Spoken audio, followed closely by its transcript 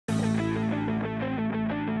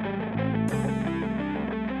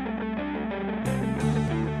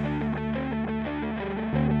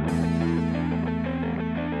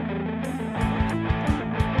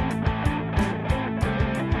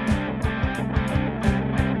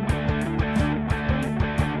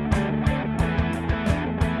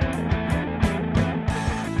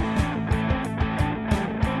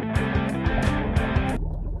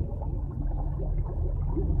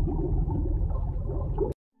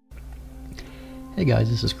Hey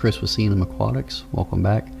guys, this is Chris with c&maquatics. Welcome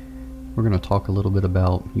back. We're going to talk a little bit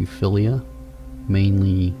about Euphyllia,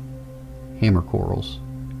 mainly hammer corals.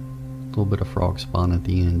 A little bit of frog spawn at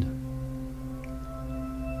the end.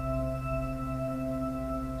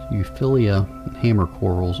 Euphyllia hammer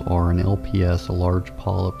corals are an LPS, a large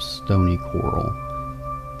polyp stony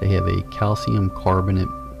coral. They have a calcium carbonate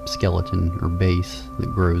skeleton or base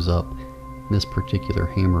that grows up. This particular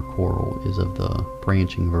hammer coral is of the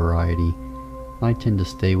branching variety. I tend to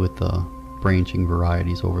stay with the branching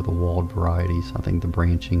varieties over the walled varieties. I think the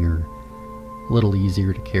branching are a little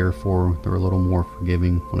easier to care for. They're a little more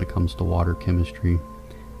forgiving when it comes to water chemistry.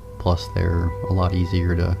 Plus they're a lot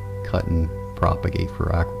easier to cut and propagate for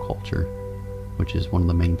aquaculture, which is one of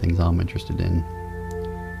the main things I'm interested in.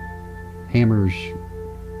 Hammers,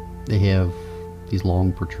 they have these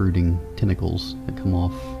long protruding tentacles that come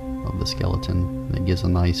off of the skeleton. That gives a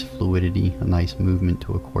nice fluidity, a nice movement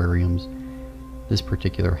to aquariums. This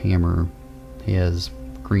particular hammer has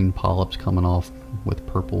green polyps coming off with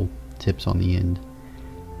purple tips on the end.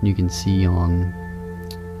 And you can see on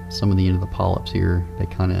some of the end of the polyps here, they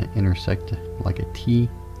kind of intersect like a T,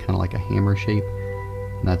 kind of like a hammer shape.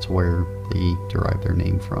 And that's where they derive their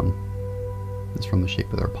name from. It's from the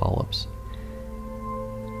shape of their polyps.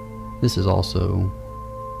 This is also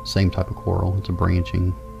same type of coral. It's a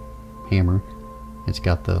branching hammer. It's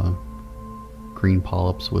got the green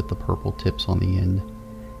polyps with the purple tips on the end.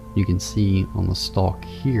 You can see on the stalk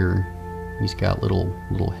here, he's got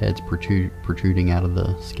little heads protruding out of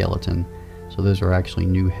the skeleton. So those are actually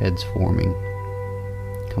new heads forming,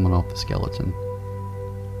 coming off the skeleton.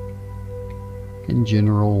 In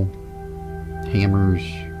general, hammers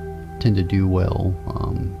tend to do well.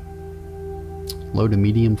 Low to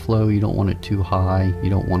medium flow, you don't want it too high, you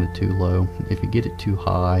don't want it too low. If you get it too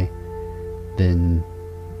high, then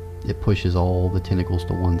it pushes all the tentacles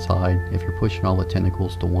to one side. If you're pushing all the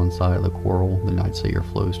tentacles to one side of the coral, then I'd say your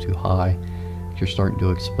flow is too high. If you're starting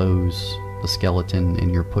to expose the skeleton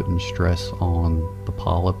and you're putting stress on the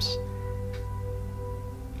polyps.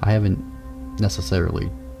 I haven't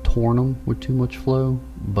necessarily torn them with too much flow,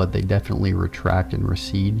 but they definitely retract and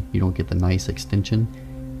recede. You don't get the nice extension,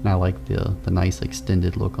 and I like the nice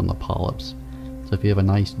extended look on the polyps. So if you have a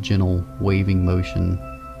nice gentle waving motion,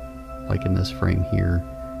 like in this frame here,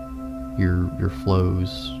 your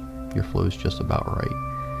flow's just about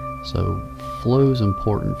right. So flow's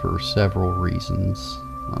important for several reasons.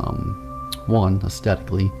 One,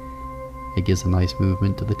 aesthetically, it gives a nice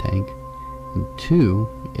movement to the tank, and two,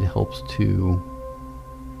 it helps to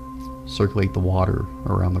circulate the water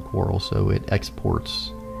around the coral, so it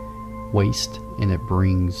exports waste and it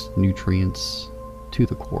brings nutrients to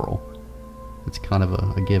the coral. It's kind of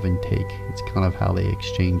a give and take. It's kind of how they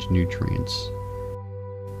exchange nutrients.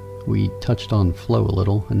 We touched on flow a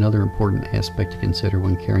little. Another important aspect to consider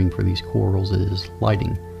when caring for these corals is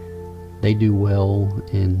lighting. They do well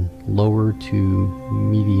in lower to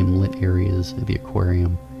medium lit areas of the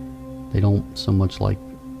aquarium. They don't so much like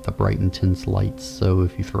the bright intense lights, so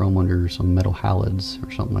if you throw them under some metal halides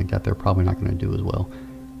or something like that, they're probably not going to do as well.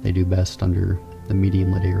 They do best under the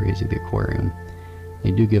medium lit areas of the aquarium.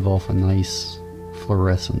 They do give off a nice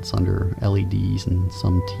fluorescence under LEDs and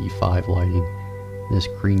some T5 lighting. This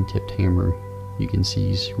green tipped hammer, you can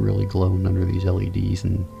see is really glowing under these LEDs,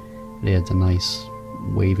 and it adds a nice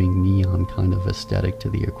waving neon kind of aesthetic to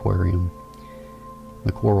the aquarium.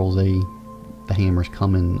 The corals, the hammers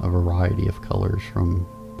come in a variety of colors from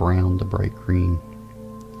brown to bright green.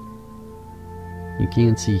 You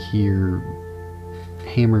can see here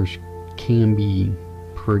hammers can be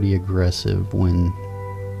pretty aggressive when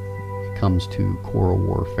it comes to coral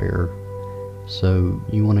warfare, so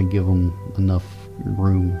you want to give them enough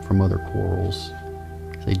room from other corals.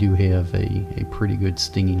 They do have a pretty good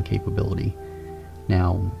stinging capability.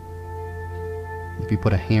 Now, if you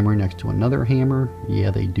put a hammer next to another hammer,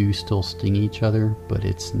 yeah, they do still sting each other, but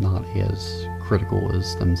it's not as critical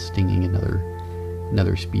as them stinging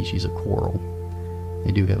another species of coral.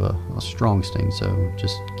 They do have a strong sting, so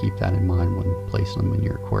just keep that in mind when placing them in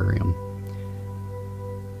your aquarium.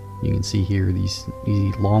 You can see here these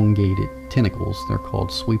elongated tentacles. They're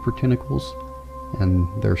called sweeper tentacles,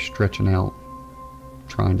 and they're stretching out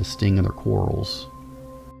trying to sting other corals.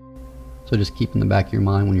 So just keep in the back of your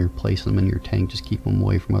mind when you're placing them in your tank, just keep them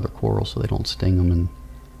away from other corals so they don't sting them, and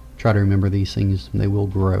try to remember these things, they will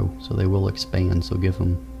grow, so they will expand, so give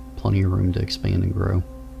them plenty of room to expand and grow.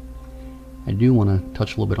 I do want to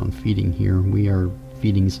touch a little bit on feeding here. We are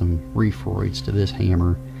feeding some reef roids to this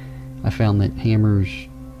hammer. I found that hammers,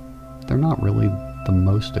 they're not really the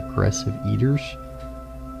most aggressive eaters,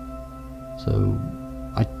 so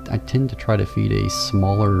I tend to try to feed a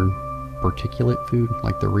smaller particulate food,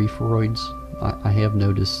 like the reefroids, I have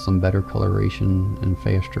noticed some better coloration and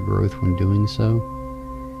faster growth when doing so.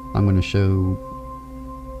 I'm going to show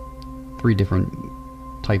 3 different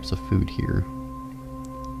types of food here.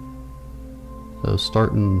 So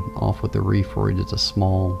starting off with the reefroid, it's a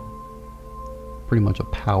small, pretty much a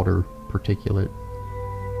powder particulate,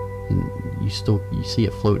 and you see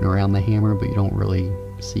it floating around the hammer, but you don't really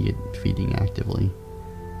see it feeding actively.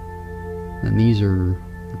 And these are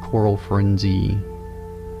the Coral Frenzy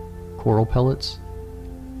coral pellets.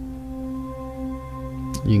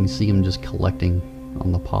 You can see them just collecting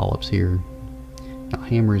on the polyps here. Now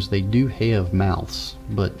hammers, they do have mouths,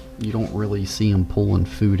 but you don't really see them pulling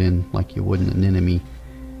food in like you would an anemone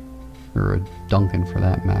or a Duncan for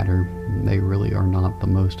that matter. They really are not the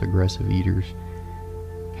most aggressive eaters.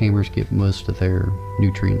 Hammers get most of their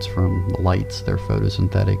nutrients from the lights. They're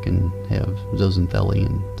photosynthetic and have zooxanthellae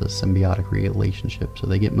and the symbiotic relationship, so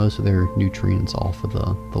they get most of their nutrients off of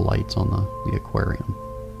the lights on the aquarium.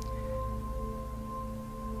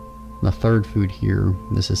 The third food here,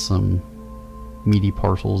 this is some meaty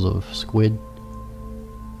parcels of squid,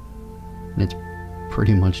 and it's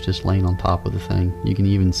pretty much just laying on top of the thing. You can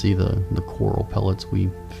even see the coral pellets we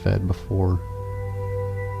fed before.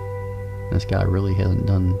 This guy really hasn't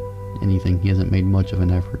done anything. He hasn't made much of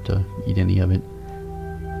an effort to eat any of it.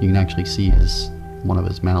 You can actually see one of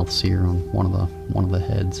his mouths here on one of the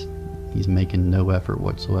heads. He's making no effort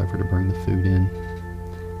whatsoever to bring the food in.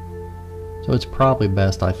 So it's probably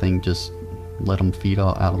best, I think, just let them feed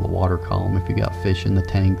out of the water column. If you got fish in the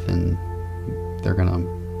tank, then they're gonna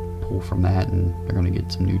pull from that and they're gonna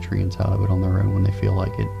get some nutrients out of it on their own when they feel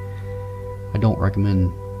like it. I don't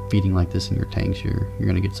recommend feeding like this in your tanks. You're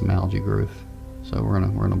gonna get some algae growth. So we're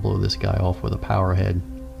gonna blow this guy off with a power head.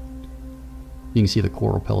 You can see the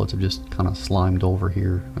coral pellets have just kind of slimed over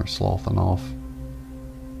here. They're sloughing off.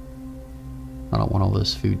 I don't want all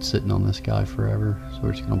this food sitting on this guy forever, so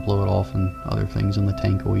we're just gonna blow it off and other things in the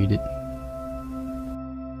tank will eat it.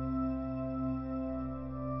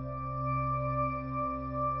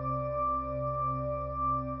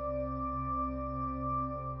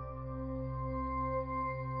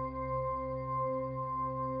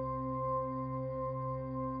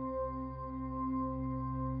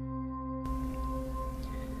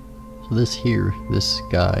 So this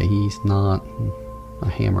guy, he's not a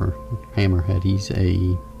hammerhead, he's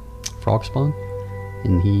a frogspawn,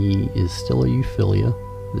 and he is still a Euphyllia.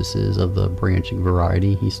 This is of the branching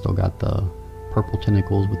variety. He's still got the purple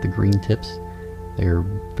tentacles with the green tips. They're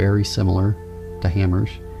very similar to hammers.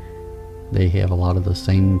 They have a lot of the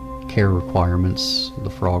same care requirements. The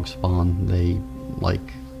frogspawn, they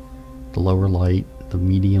like the lower light, the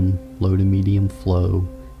low to medium flow.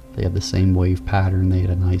 They have the same wave pattern. They had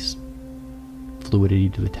a nice fluidity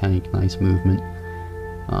to the tank, nice movement.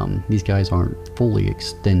 These guys aren't fully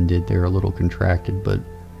extended, they're a little contracted, but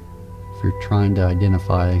if you're trying to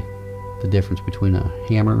identify the difference between a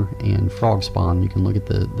hammer and frogspawn, you can look at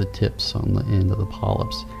the tips on the end of the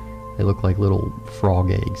polyps. They look like little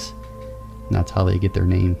frog eggs, and that's how they get their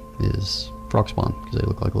name, is frogspawn, because they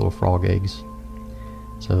look like little frog eggs.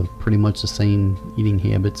 So pretty much the same eating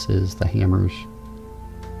habits as the hammers.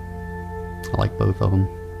 I like both of them.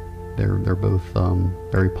 They're both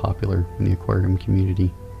very popular in the aquarium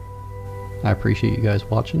community. I appreciate you guys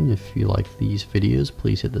watching. If you like these videos,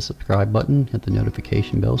 please hit the subscribe button, hit the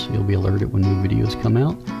notification bell so you'll be alerted when new videos come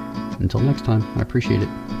out. Until next time, I appreciate it.